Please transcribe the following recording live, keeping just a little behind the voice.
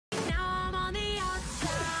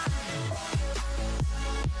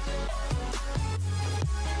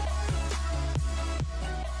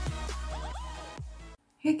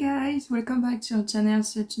Hey guys, welcome back to our channel.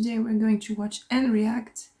 So today we're going to watch and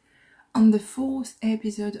react on the 4th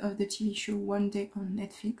episode of the TV show One Day on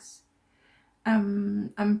Netflix.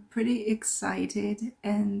 I'm pretty excited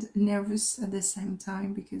and nervous at the same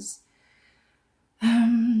time because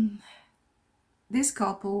this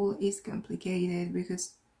couple is complicated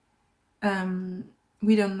because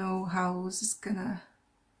we don't know how this is gonna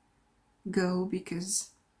go,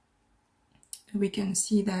 because we can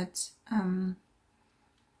see that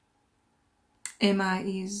Emma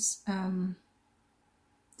is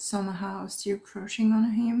somehow still crushing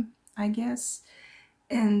on him, I guess,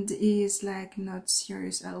 and is like not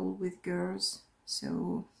serious at all with girls.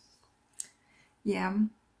 So yeah,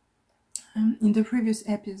 in the previous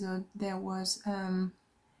episode there was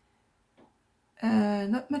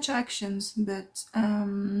not much actions, but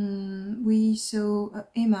we saw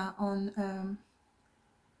Emma on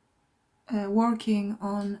working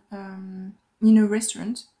on in a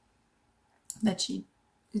restaurant that she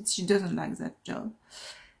doesn't like that job,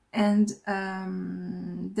 and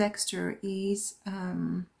Dexter is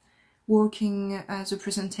working as a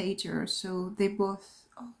presentator, so they both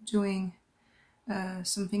are doing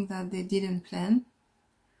something that they didn't plan.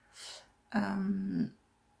 Emma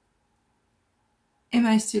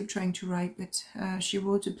is still trying to write, but she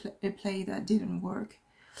wrote a play that didn't work,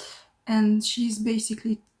 and she's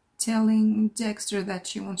basically telling Dexter that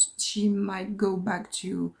she might go back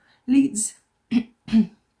to Leeds,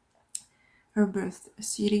 her birth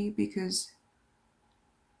city, because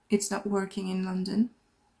it's not working in London.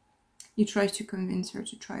 He tries to convince her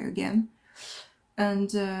to try again,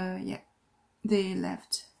 and yeah, they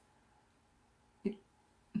left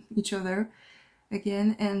each other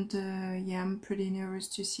again, and yeah, I'm pretty nervous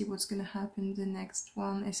to see what's gonna happen. The next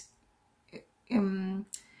one is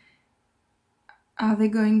are they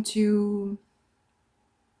going to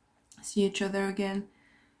see each other again?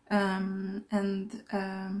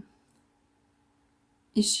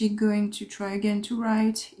 Is she going to try again to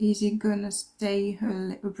write? Is he gonna stay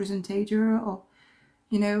her presenter, or,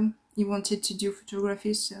 you know, he wanted to do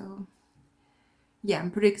photography, so yeah,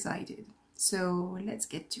 I'm pretty excited. So let's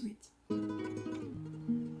get to it.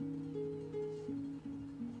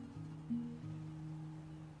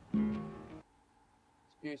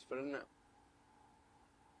 It's beautiful, isn't it?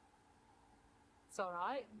 It's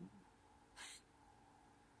alright.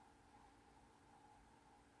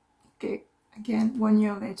 Okay, again, 1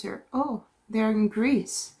 year later. Oh, they're in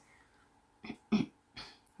Greece.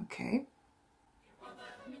 Okay.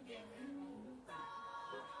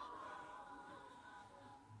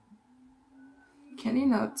 Can he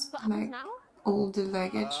not, like, all the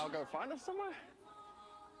luggage? I'll go find us somewhere.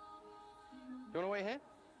 You want to wait here?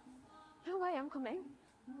 No way, I'm coming.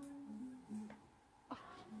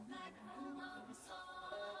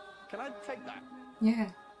 Can I take that? Yeah.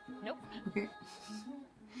 Nope. Okay.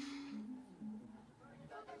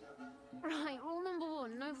 Right, rule number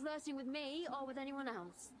 1, no flirting with me or with anyone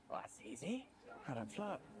else. Well, that's easy. I don't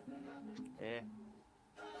flirt. Yeah.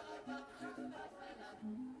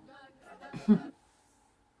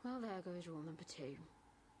 Well, there goes rule number 2.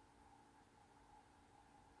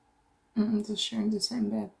 They're sharing the same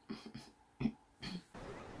bed.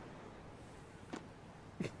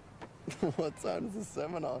 What time does the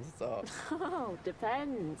seminar start? Oh,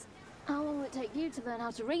 depends. How long will it take you to learn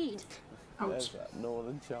how to read? There's Ouch. that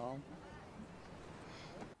northern charm.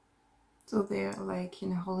 So they're like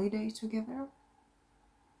in a holiday together?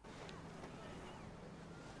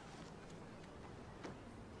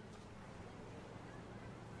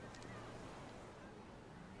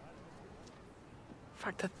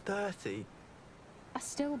 Factor 30. I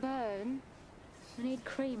still burn. I need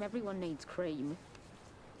cream. Everyone needs cream.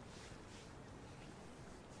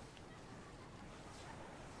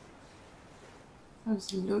 I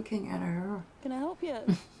was looking at her. Can I help you?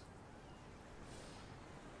 Do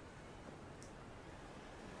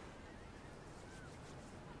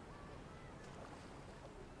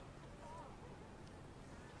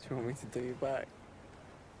you want me to do you back?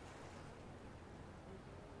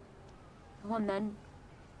 Go on then.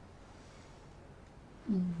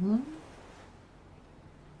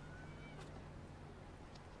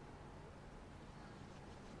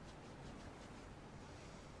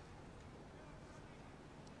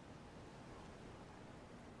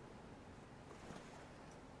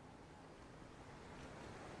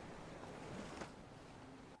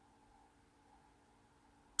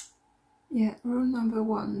 Yeah, rule number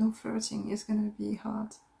 1, no flirting is gonna be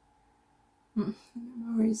hard. The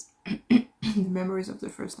memories, the memories of the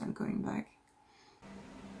first time going back.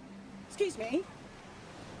 Excuse me?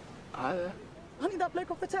 Hi there. Aren't you that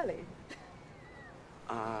bloke off the telly?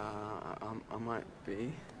 I might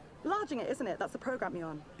be. Larging it, isn't it? That's the program you're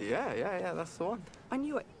on. Yeah, that's the one. I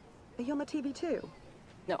knew it. Are you on the TV too?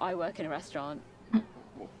 No, I work in a restaurant.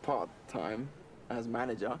 Well, part-time, as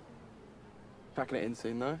manager. Packing it in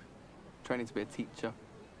soon, though. Training to be a teacher.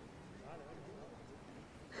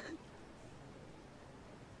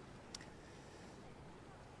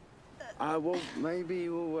 Well, maybe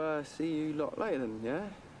we'll see you lot later then, yeah?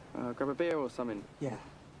 Grab a beer or something. Yeah.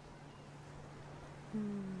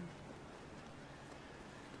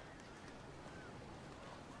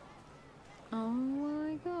 Oh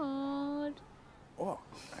my god. What?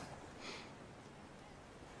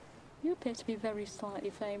 You appear to be very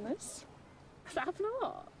slightly famous. Has that happened a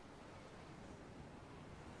lot?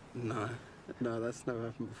 No, that's never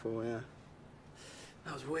happened before, yeah.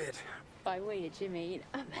 That was weird. By weird, you mean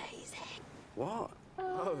amazing. What?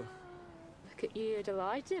 Oh. Look at you, you're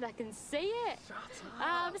delighted. I can see it. Shut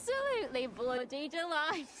up. Absolutely bloody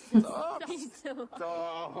delighted. Stop. Delighted.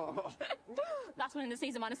 Stop. Last one in the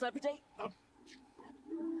season, minus celebrity.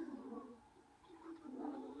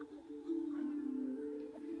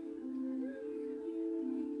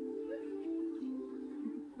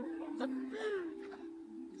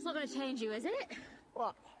 It's not going to change you, is it?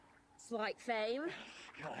 What? Slight fame.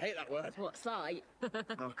 God, I hate that word. What, slight?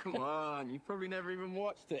 Oh, come on. You probably never even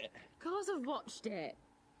watched it. Of course I've watched it.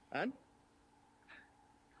 And?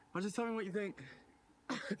 Well, just tell me what you think.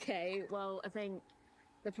 Okay, well, I think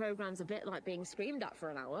the programme's a bit like being screamed at for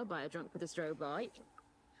an hour by a drunk with a strobe light.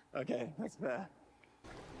 Okay, that's fair.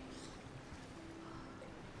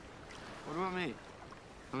 What about me?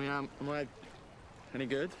 I mean, am I any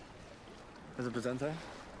good as a presenter?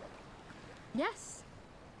 Yes.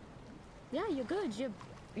 Yeah, you're good.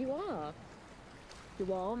 You are. You're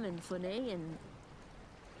warm and funny, and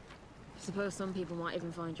I suppose some people might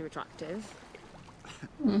even find you attractive.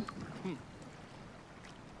 Look,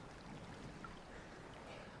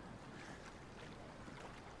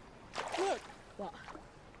 What?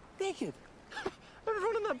 naked.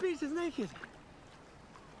 Everyone on that beach is naked.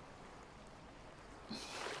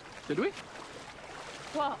 Did we?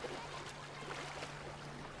 What?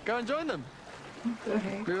 Go and join them.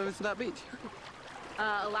 Okay. We went to that beach.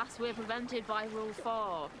 Alas, we're prevented by Rule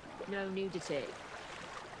 4. No nudity.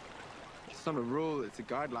 It's not a rule, it's a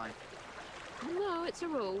guideline. No, it's a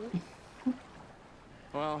rule.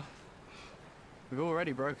 Well, we've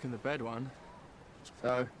already broken the bed one,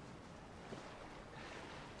 so...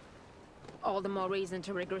 All the more reason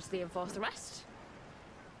to rigorously enforce the rest.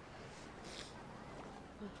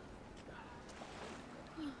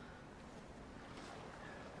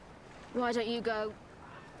 Why don't you go?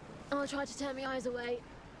 I'll try to turn my eyes away.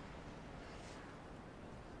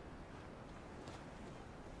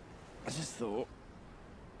 I just thought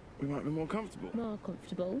we might be more comfortable. More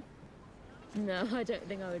comfortable? No, I don't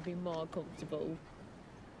think I would be more comfortable.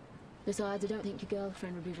 Besides, I don't think your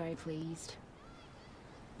girlfriend would be very pleased.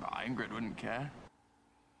 Ingrid wouldn't care.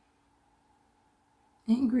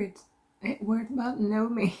 Ingrid, what about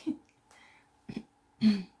Naomi?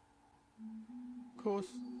 Of course,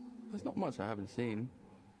 there's not much I haven't seen.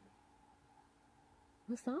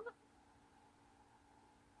 What's that?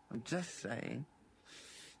 I'm just saying.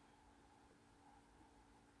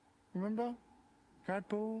 Remember?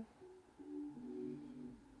 Cradpool?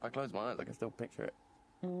 If I close my eyes, I can still picture it.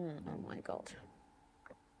 Oh my god.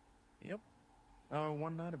 Yep. Our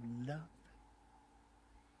one night of love.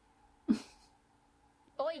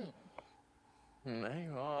 Oi! There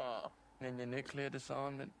you are. In your nuclear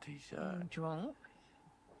disarmament t-shirt. Drunk?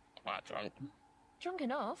 Am I drunk? Drunk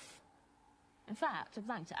enough. In fact, I've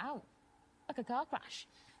blanked it out. Like a car crash.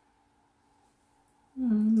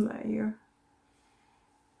 Liar.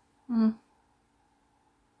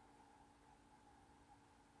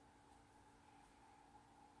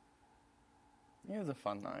 It was a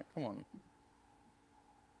fun night, come on.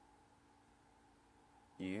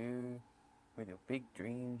 You, with your big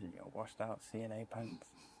dreams and your washed out CNA pants.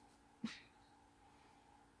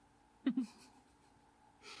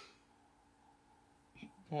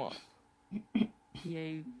 What?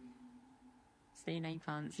 You. CNA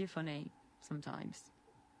pants, you're funny. Sometimes.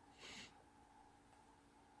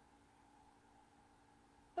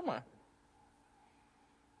 Am I?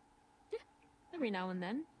 Yeah, every now and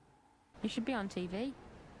then. You should be on TV.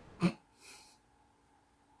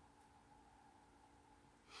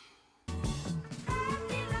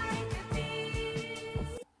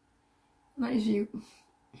 Nice view.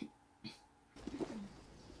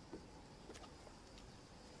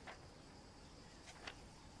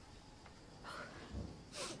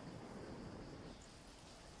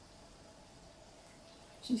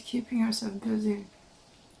 She's keeping herself busy.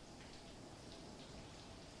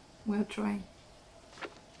 We're trying.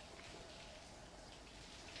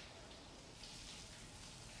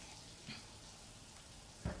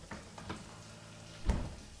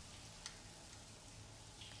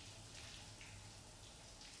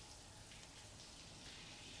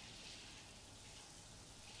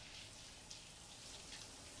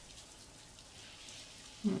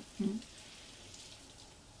 Mm-hmm.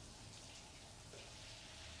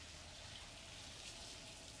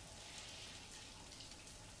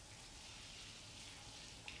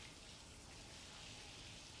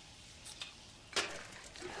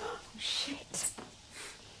 Shit.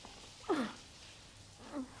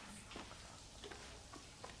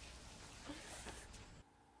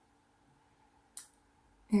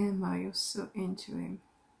 And Mario's so into him.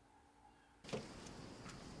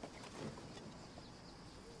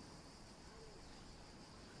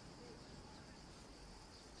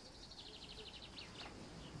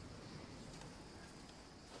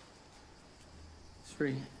 It's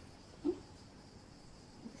free.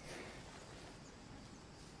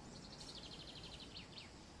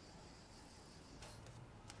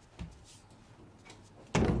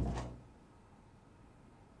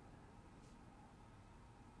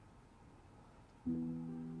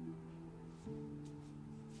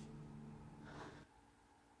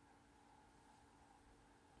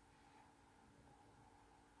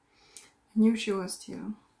 I knew she was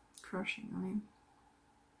still crushing on him.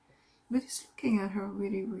 But he's looking at her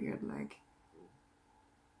really weird, like...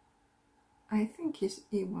 I think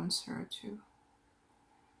he wants her to.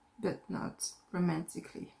 But not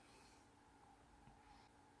romantically.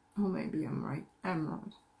 Or maybe I'm right.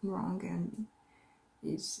 I'm wrong and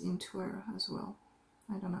he's into her as well.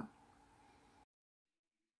 I don't know.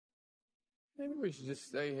 Maybe we should just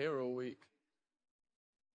stay here all week.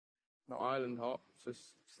 Not island hop, just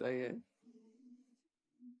stay here.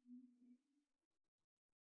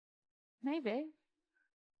 Maybe. Do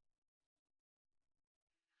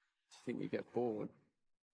you think you get bored?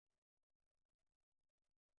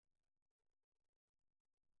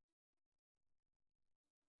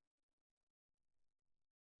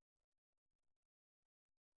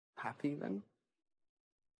 Happy then?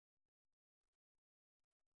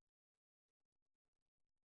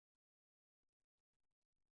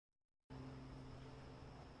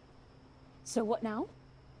 So what now?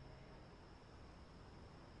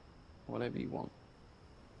 Whatever you want.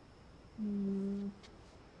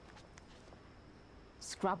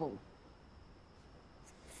 Scrabble.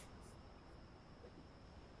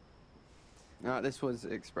 This was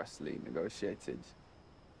expressly negotiated.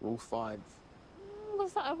 Rule 5.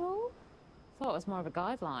 Was that a rule? I thought it was more of a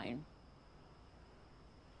guideline.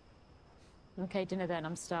 Okay, dinner then.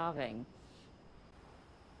 I'm starving.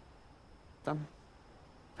 Done.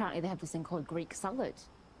 Apparently they have this thing called Greek salad.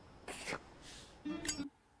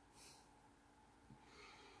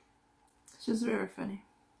 She's very funny.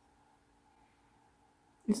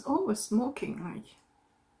 It's always smoking, like...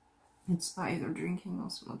 It's either drinking or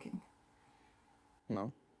smoking.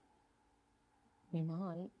 No. We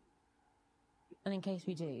might. And in case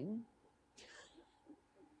we do,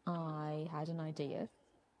 I had an idea.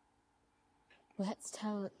 Let's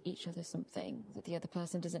tell each other something that the other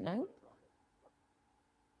person doesn't know.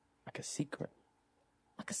 Like a secret.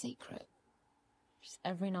 Like a secret. Just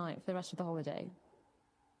every night for the rest of the holiday.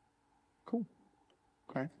 Cool.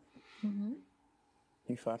 Okay. Mm-hmm.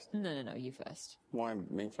 You first. No, you first. Why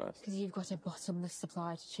me first? Because you've got a bottomless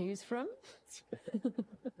supply to choose from.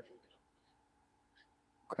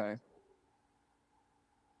 Okay.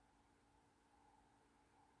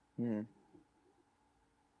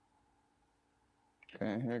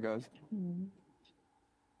 Okay, here it goes.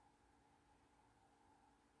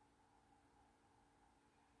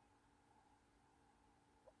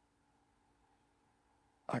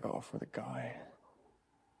 I got off with a guy.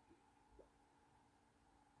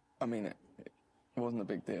 I mean, it wasn't a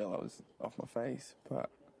big deal. I was off my face, but...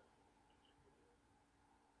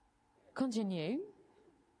 Continue.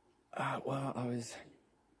 Well, I was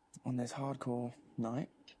on this hardcore night.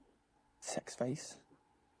 Sex face.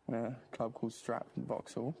 In a club called Strap in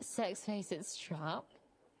Vauxhall. Sex face at Strap.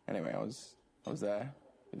 Anyway, I was there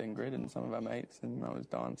with Ingrid and some of her mates, and I was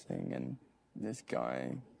dancing, and this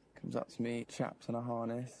guy comes up to me, chaps in a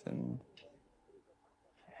harness, and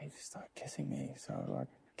he just started kissing me, so I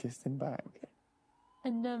kissed him back.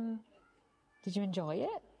 And, did you enjoy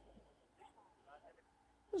it?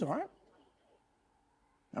 It was alright.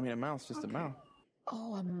 I mean, a mouth's just a mouth.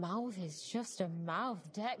 Oh, a mouth is just a mouth.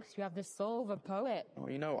 Dex, you have the soul of a poet.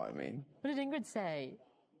 Well, you know what I mean. What did Ingrid say?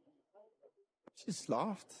 She just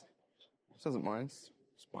laughed. She doesn't mind. It's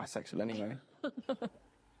bisexual anyway.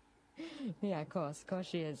 Yeah, of course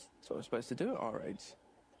she is. That's what we're supposed to do at our age,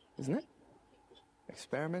 isn't it?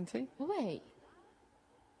 Experimenting? Oh, wait.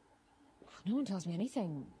 No one tells me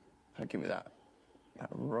anything. Don't give me that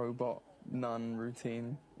robot nun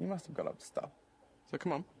routine. You must have got up to stuff. So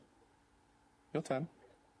come on. Your turn.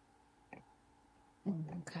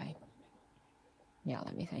 Okay. Yeah,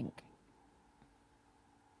 let me think.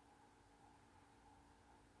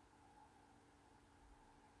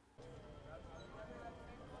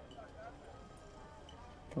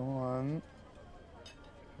 Go on.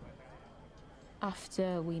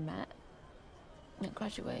 After we met at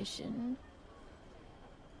graduation,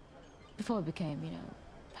 before we became, you know,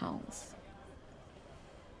 pals,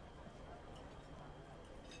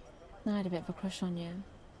 I had a bit of a crush on you.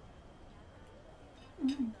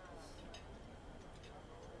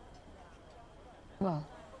 Well,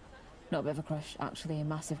 not a bit of a crush, actually a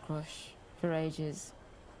massive crush for ages.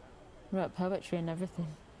 Wrote poetry and everything.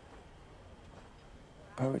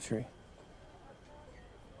 Poetry.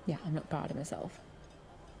 Yeah, I'm not proud of myself.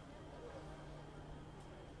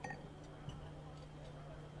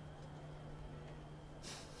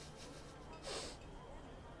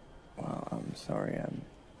 Well, I'm sorry,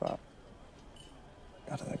 but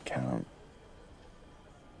that doesn't count.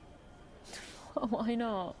 Why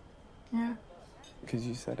not? Yeah. Because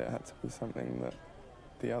you said it had to be something that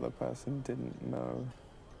the other person didn't know.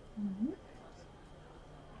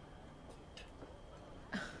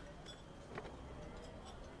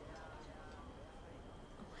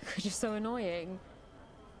 You're so annoying.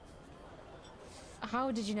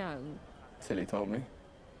 How did you know? Tilly told me.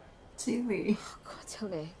 Tilly. Oh, God,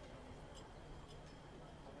 Tilly.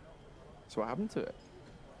 So what happened to it?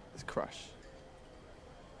 This crush.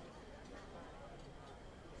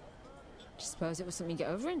 I suppose it was something you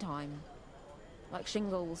get over in time. Like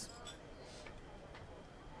shingles.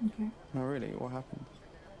 Okay. No, really, what happened?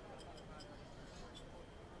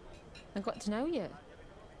 I got to know you.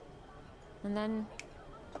 And then...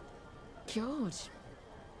 God.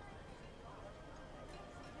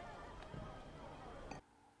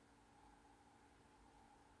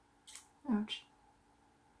 Ouch.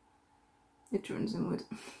 It ruins the mood.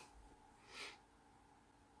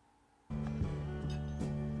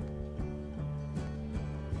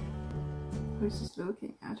 Who's just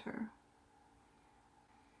looking at her?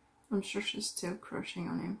 I'm sure she's still crushing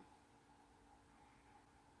on him.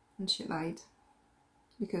 And she lied.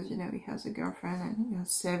 Because, you know, he has a girlfriend and he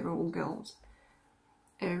has several girls.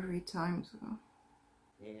 Every time, so...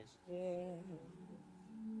 You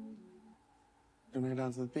want to go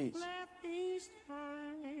down to the beach? Let these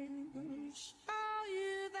times show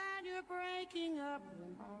you that you're breaking up.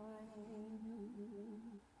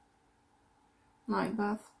 Night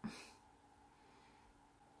bath.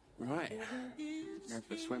 Right. Go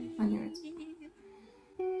for a swim. I knew it.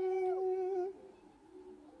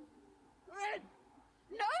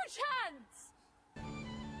 No chance!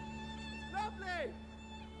 Lovely!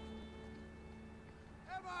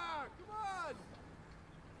 Emma, come on!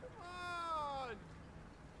 Come on!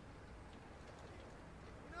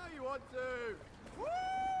 You know you want to! Woo!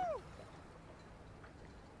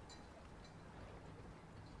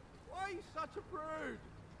 Why are you such a prude?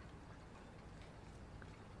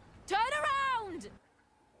 Turn around!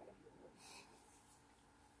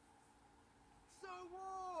 So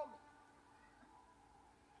warm!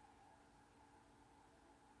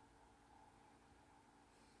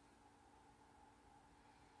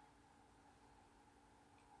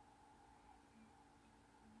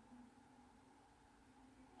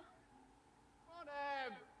 Come on,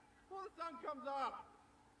 Em! Before the sun comes up!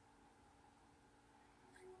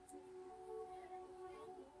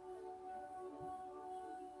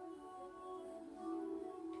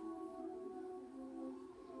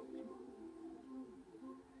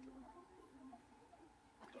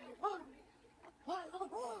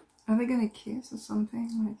 Are they gonna kiss or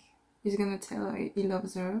something? Like, he's gonna tell her he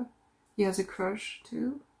loves her. He has a crush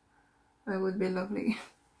too. That would be lovely.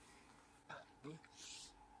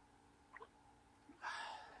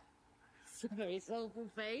 Very soulful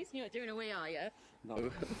face. You're not doing a wee, are you? No.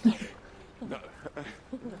 No.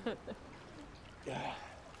 Yeah.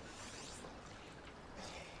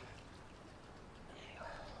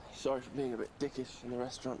 Sorry for being a bit dickish in the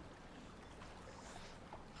restaurant.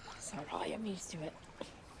 It's alright, I'm used to it.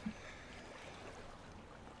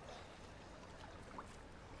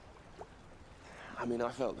 I mean, I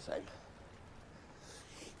felt the same.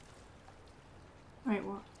 Wait,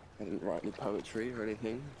 what? I didn't write any poetry or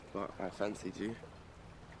anything, but I fancied you.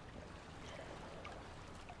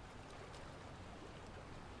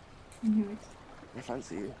 I knew it. I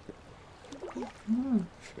fancy you.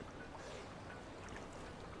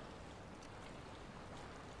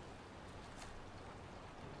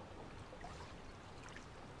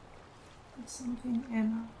 something,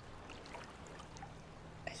 Emma.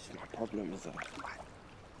 It's just my problem is that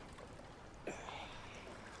I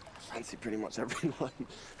fancy pretty much everyone.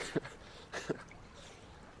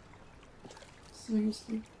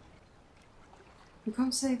 Seriously. You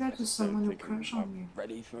can't say that to someone who crush on you.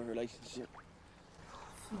 Ready for a relationship?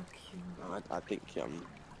 Fuck you. No,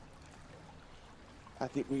 I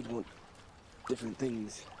think we'd want different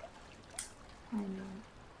things. I know.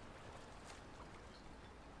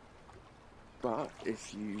 But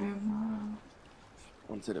if you Emma.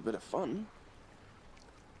 wanted a bit of fun,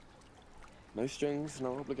 no strings,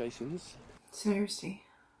 no obligations. Seriously.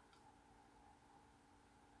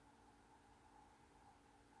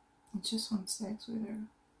 I just want sex with her.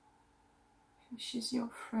 She's your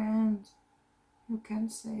friend. You can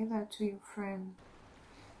say that to your friend.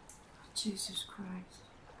 Jesus Christ.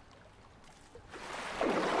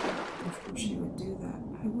 Of course she would do that.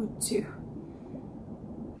 I would too.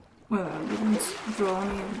 Well, I wouldn't draw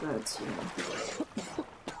him, but you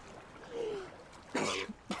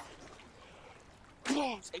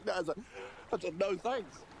know. Take that as a no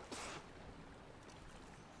thanks.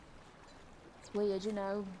 It's weird, you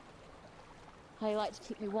know. How you like to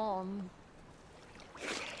keep me warm.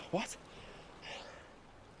 What?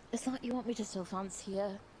 It's like you want me to still fancy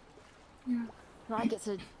you. Yeah. Like it's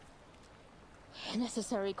a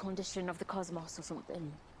necessary condition of the cosmos or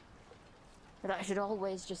something. That I should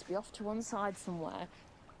always just be off to one side somewhere,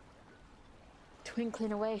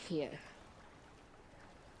 twinkling away for you.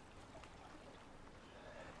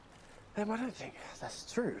 I don't think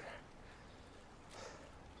that's true.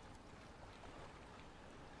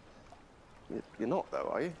 You're not, though,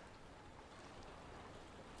 are you?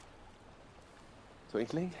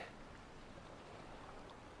 Twinkling?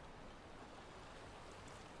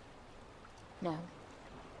 No.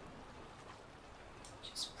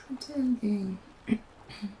 Just pretending.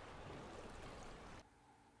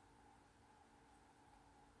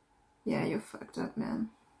 Yeah, you're fucked up, man.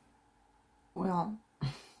 Well,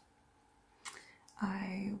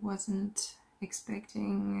 I wasn't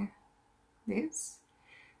expecting this.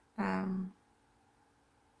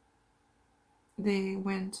 They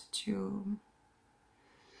went to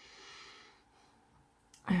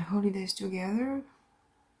holidays together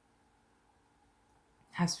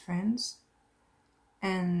as friends,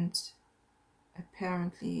 and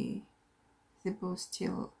apparently they both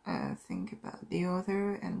still think about the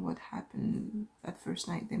other and what happened that first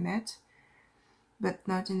night they met, but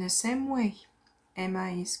not in the same way. Emma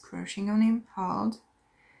is crushing on him hard,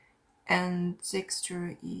 and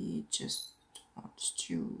Dexter, he just wants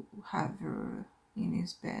to have her in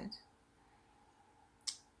his bed,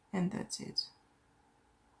 and that's it.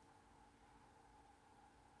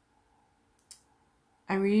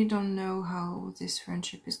 I really don't know how this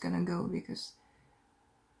friendship is gonna go, because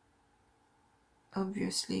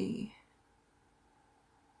obviously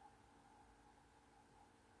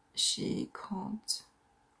she can't,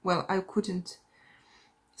 well, I couldn't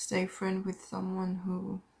stay friend with someone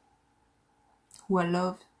who I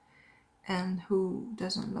love and who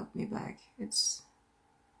doesn't love me back. It's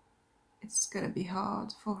gonna be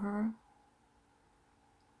hard for her.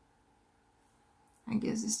 I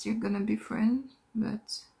guess they're still gonna be friends,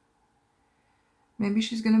 but maybe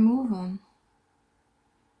she's gonna move on.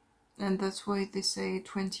 And that's why they say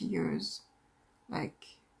 20 years, like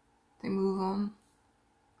they move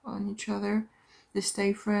on each other. They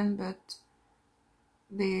stay friends, but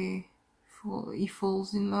he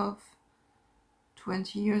falls in love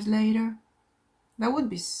 20 years later. That would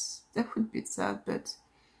be sad, but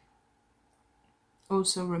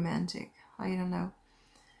also romantic. I don't know.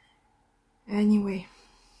 Anyway,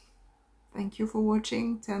 thank you for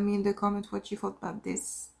watching. Tell me in the comments what you thought about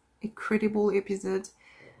this incredible episode.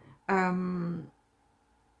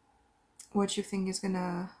 What you think is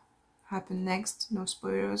gonna happen next. No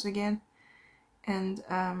spoilers again. And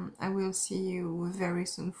I will see you very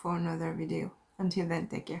soon for another video. Until then,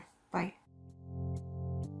 take care. Bye.